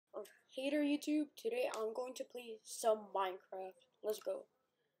Hey there YouTube, today I'm going to play some Minecraft. Let's go.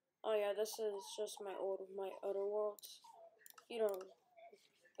 Oh yeah, this is just my other worlds. You don't,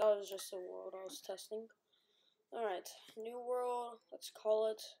 that was just a world I was testing. Alright, new world, let's call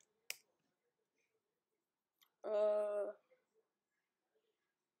it,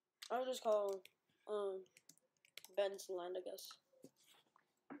 I'll just call, Ben's Land, I guess.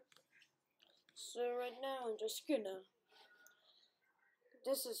 So right now I'm just gonna,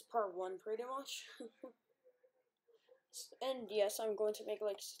 this is part 1 pretty much. And yes, I'm going to make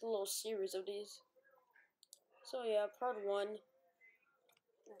like a little series of these. So yeah, part 1.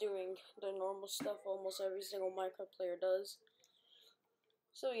 Doing the normal stuff almost every single Minecraft player does.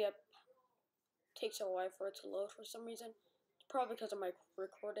 So yep, takes a while for it to load for some reason. Probably because of my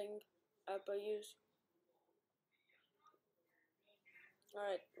recording app I use.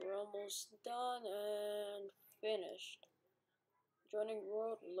 Alright, we're almost done and finished. Joining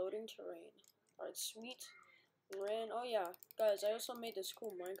world, loading terrain. Alright, sweet. Ran. Oh yeah, guys, I also made this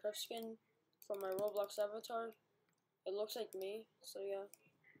cool Minecraft skin for my Roblox avatar. It looks like me, so yeah.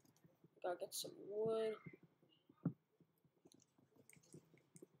 Gotta get some wood.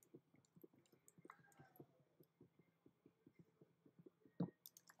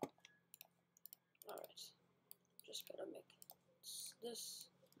 Alright, just gotta make this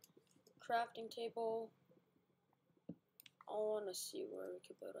crafting table. I want to see where we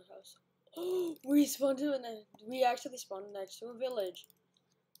could build a house. We actually spawned next to a village.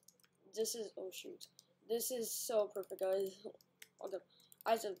 This is, oh shoot. This is so perfect, guys. Okay,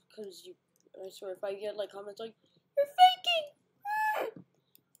 I said, I swear, if I get like comments like, "You're faking!"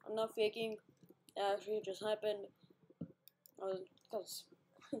 I'm not faking. It actually just happened. That's,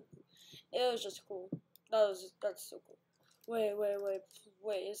 it was just cool. That's so cool. Wait,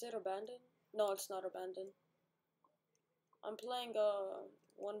 is it abandoned? No, it's not abandoned. I'm playing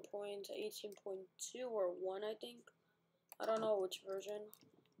 1.18.2 or 1, I think. I don't know which version.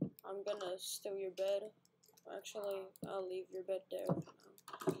 I'm gonna steal your bed. Actually, I'll leave your bed there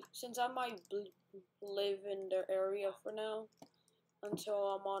for now. Since I might live in the area for now until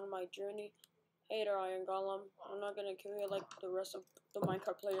I'm on my journey. Hey there, Iron Golem. I'm not gonna kill you like the rest of the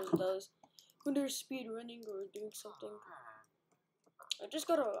Minecraft players does when they're speed running or doing something. I just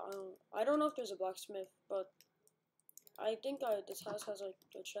gotta. I don't know if there's a blacksmith, but I think this house has like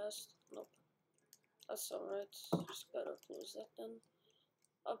a chest. Nope. That's alright. Just gotta close that then.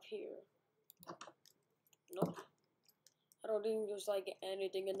 Up here. Nope. I don't think there's like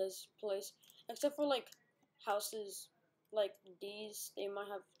anything in this place. Except for like houses like these. They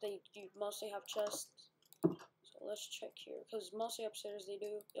mostly have chests. So let's check here. Because mostly upstairs they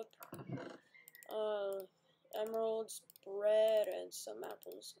do. Yep. Emeralds, bread, and some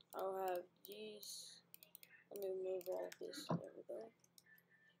apples. I'll have these. Let me move all of this. There we go.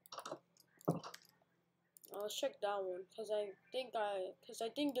 Let's check that one, cause I think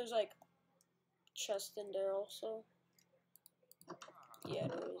there's like chest in there also. Yeah,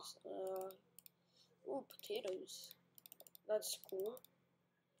 there is. Ooh, potatoes. That's cool.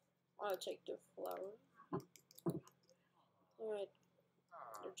 I'll take the flour. Alright,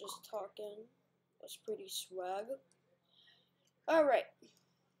 they're just talking. That's pretty swag. Alright.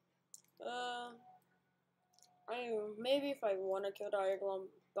 Maybe if I want to kill the Iron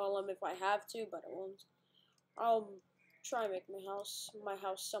Golem, if I have to, but I won't. I'll try and make my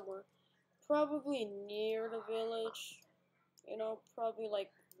house somewhere. Probably near the village. You know, probably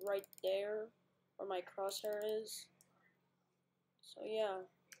like right there where my crosshair is. So yeah.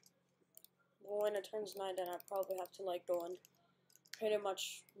 Well, when it turns night, then I probably have to like go and pretty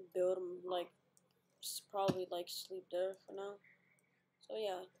much build them, like probably like sleep there for now. So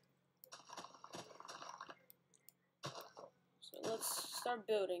yeah. So let's start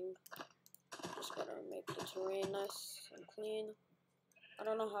building. Just gotta make the terrain nice and clean. I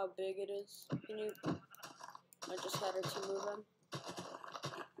don't know how big it is. I just had it to move in.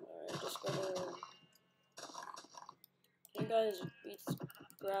 Alright, just gotta. Can you guys eat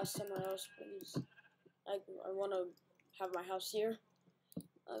grass somewhere else, please? I want to have my house here.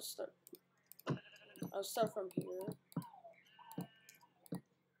 I'll start from here.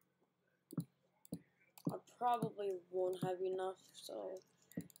 I probably won't have enough, so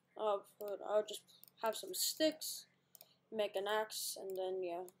I'll just have some sticks, make an axe, and then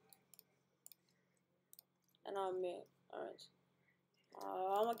yeah. And I'll make alright.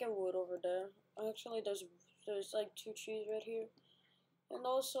 I'm gonna get wood over there. Actually, there's like 2 trees right here, and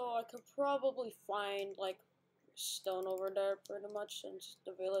also I could probably find like stone over there pretty much, since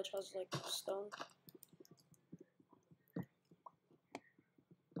the village has like stone.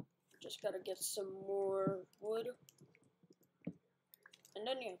 Just gotta get some more wood. And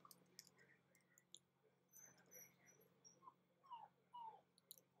then yeah.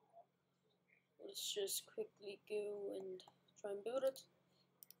 let's just quickly go and try and build it.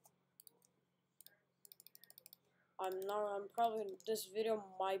 I'm probably, this video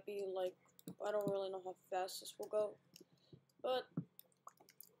might be like, I don't really know how fast this will go, but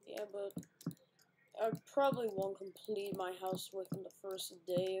yeah, but I probably won't complete my house within the first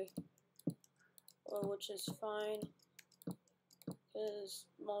day, which is fine, because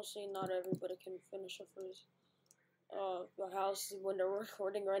mostly not everybody can finish the house when they're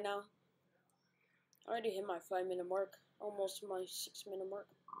recording right now. I already hit my 5-minute mark, almost my 6-minute mark.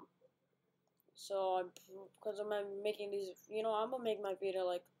 So because I'm making these, I'm gonna make my video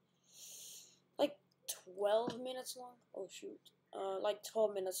like 12 minutes long. Oh shoot, like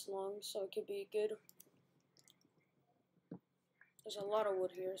 12 minutes long, so it could be good. There's a lot of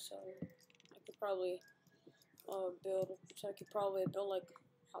wood here, so I could probably build like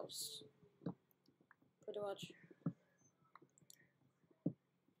a house, pretty much.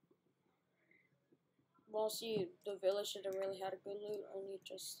 Well, see, the village didn't really had a good loot. Only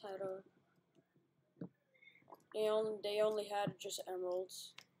just had they only had just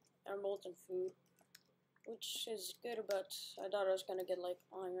emeralds and food, which is good. But I thought I was gonna get like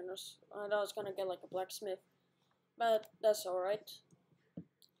iron, or I thought I was gonna get like a blacksmith, but that's all right.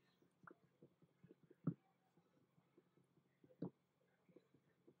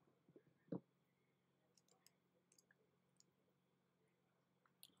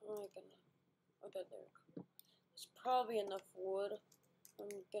 Okay, there. It's probably enough wood I'm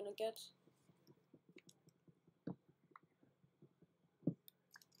gonna get.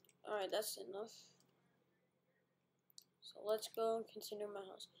 Alright, that's enough. So let's go and continue my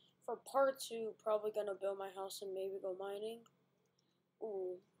house. For part 2, probably gonna build my house and maybe go mining.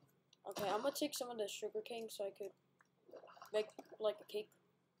 Ooh. Okay, I'm gonna take some of the sugar cane so I could make like a cake.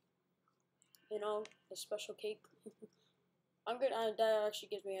 A special cake. That actually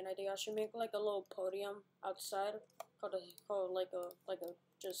gives me an idea. I should make like a little podium outside, called like a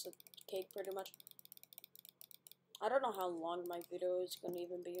just a cake, pretty much. I don't know how long my video is gonna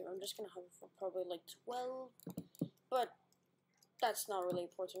even be. I'm just gonna have it for probably like 12, but that's not really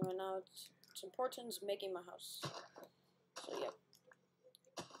important right now. It's important is making my house. So yeah.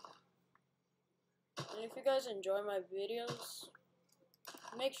 And if you guys enjoy my videos,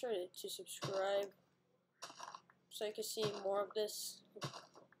 make sure to subscribe so you can see more of this.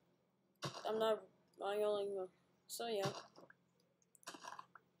 So yeah.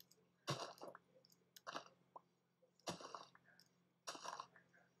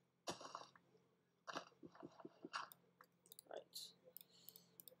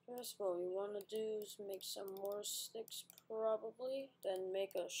 First, what we want to do is make some more sticks, probably, then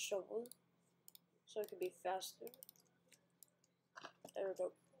make a shovel, so it could be faster. There we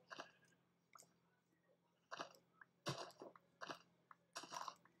go.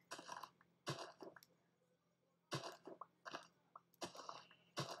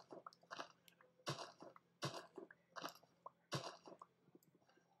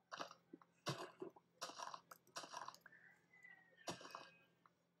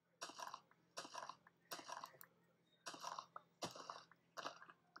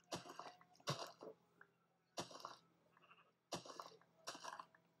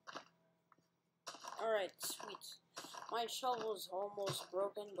 Alright, sweet. My shovel is almost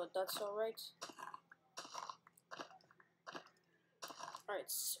broken, but that's alright. Alright,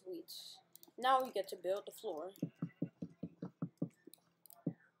 sweet. Now we get to build the floor.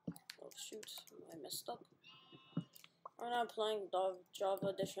 Oh shoot, I messed up. I'm not playing Java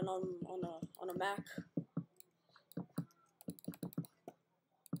Edition on a Mac.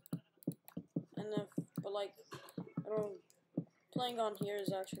 But like, playing on here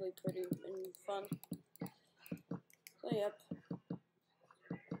is actually pretty fun. So yep.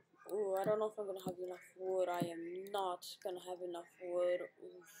 Ooh, I don't know if I'm gonna have enough wood. I am not gonna have enough wood.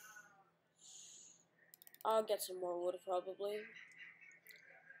 Oof. I'll get some more wood probably.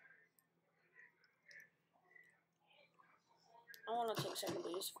 I want to take some of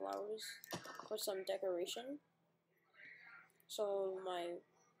these flowers for some decoration. So my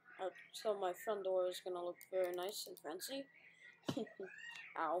front door is gonna look very nice and fancy.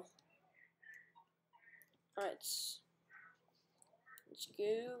 Ow. Alright. Let's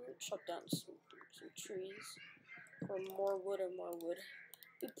go chop down some trees for more wood and more wood.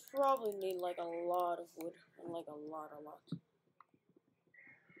 We probably need like a lot of wood and like a lot.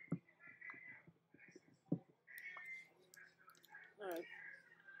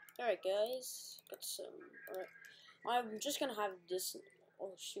 Alright guys, got some. Alright, I'm just gonna have this.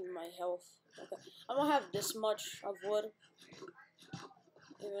 Oh shoot, my health. Okay, I'm gonna have this much of wood.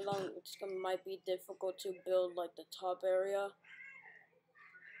 Even though might be difficult to build like the top area.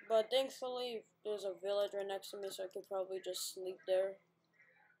 But thankfully, there's a village right next to me, so I could probably just sleep there.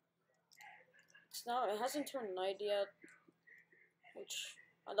 It's not. It hasn't turned night yet, which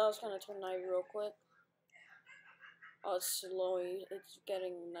I thought it was gonna turn night real quick. Oh, it's slowly. It's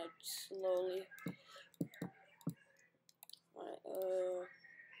getting night slowly. Alright,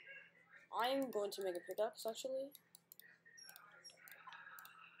 I'm going to make a pickaxe actually.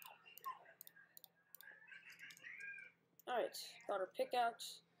 Alright, got a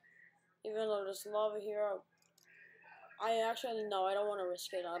pickaxe. Even though there's lava here, I actually, no, I don't want to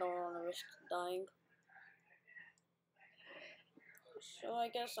risk it. I don't want to risk dying. So I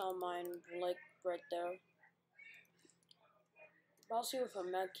guess I'll mine, like, right there. I'll see with a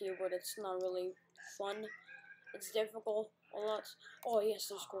Mac keyboard, it's not really fun. It's difficult a lot. Oh yes,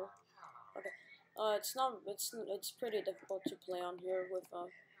 there's cool. Okay. It's pretty difficult to play on here with, oh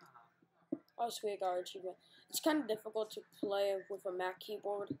sweet, got an achievement. It's kind of difficult to play with a Mac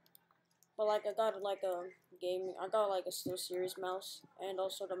keyboard. But like, I got like a I got like a SteelSeries mouse, and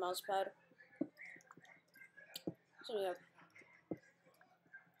also the mouse pad. So yeah.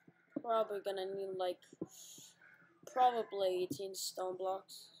 Probably gonna need like, probably 18 stone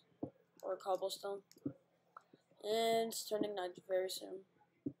blocks. Or cobblestone. And it's turning night very soon.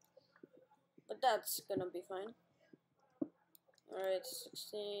 But that's gonna be fine. Alright,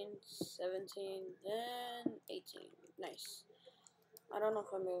 16, 17, and 18. Nice. I don't know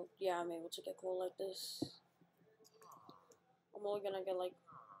if I'm able, yeah, I'm able to get coal like this. I'm only gonna get like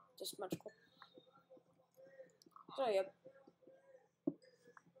this much coal. So yep.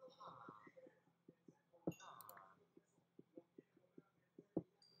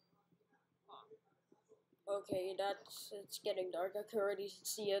 Okay, it's getting dark. I can already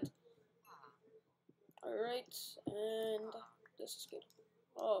see it. Alright, and this is good.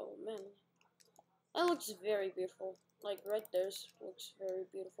 Oh man, that looks very beautiful. Like right there looks very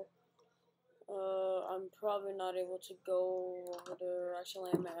beautiful. I'm probably not able to go over there.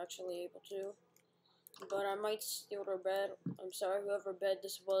 Actually, I'm actually able to, but I might steal their bed. I'm sorry, whoever bed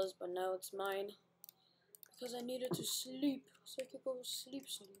this was, but now it's mine because I needed to sleep, so I could go sleep.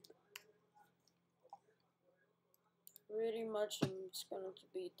 Pretty much, it's going to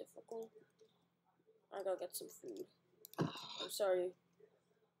be difficult. I gotta get some food. I'm sorry.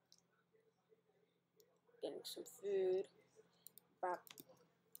 Getting some food. Bap.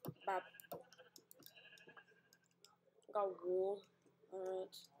 Bap. Got wool.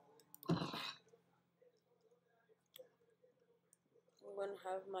 Alright. I'm gonna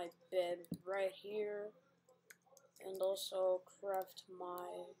have my bed right here. And also craft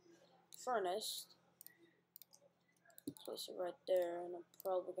my furnace. Place it right there, and I'm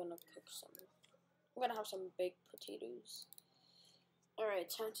probably gonna cook some. I'm gonna have some baked potatoes. Alright,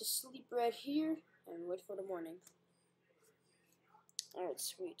 time to sleep right here and wait for the morning. Alright,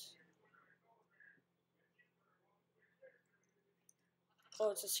 sweet.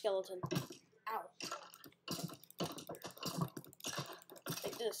 Oh, it's a skeleton. Ow.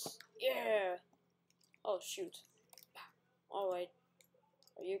 Like this. Yeah. Oh, shoot. Alright.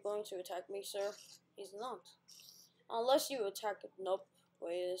 Are you going to attack me, sir? He's not. Unless you attack it. Nope.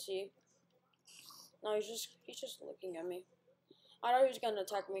 Wait, is he? No, he's just looking at me. I thought he was gonna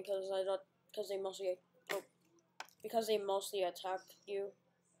attack me because they mostly attack you.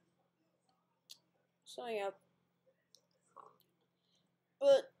 So yeah.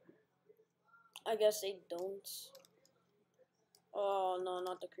 But I guess they don't. Oh no,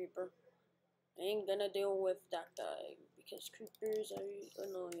 not the creeper. I ain't gonna deal with that guy because creepers are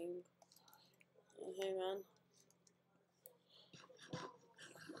annoying. Hey man.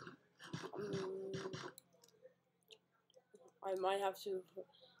 I might have to.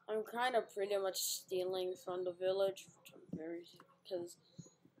 I'm kind of pretty much stealing from the village, which I'm very, because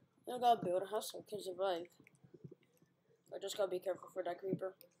I gotta build a house so I can survive. I just gotta be careful for that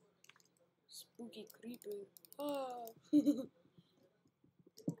creeper. Spooky creeper. Ah.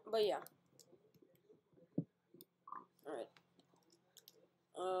 But yeah. Alright.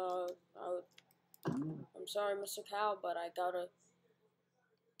 I'm sorry, Mr. Cow, but I gotta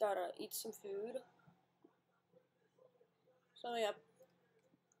eat some food. So yeah.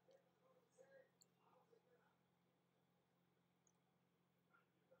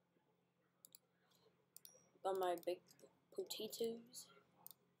 Got my baked potatoes.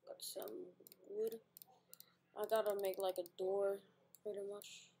 Got some wood. I gotta make like a door, pretty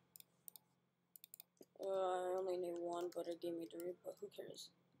much. I only need one, but it gave me 3, but who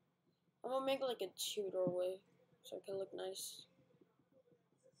cares? I'm gonna make like a 2 doorway, so it can look nice.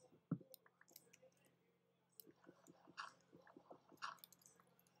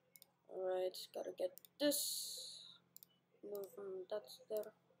 Alright, gotta get this. Move from that's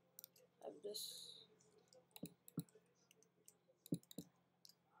there. have this.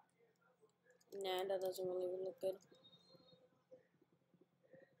 Nah, that doesn't really look good.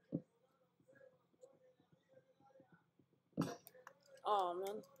 Oh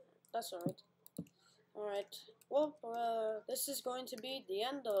man, that's alright. Alright, well, this is going to be the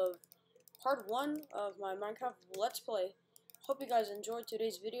end of part 1 of my Minecraft Let's Play. Hope you guys enjoyed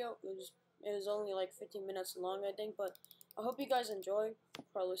today's video. It was only like 15 minutes long, I think, but I hope you guys enjoy.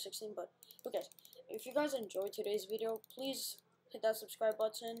 Probably 16, but okay. If you guys enjoyed today's video, please hit that subscribe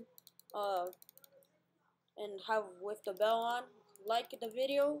button, and have with the bell on. Like the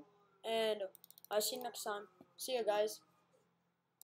video, and I'll see you next time. See you guys.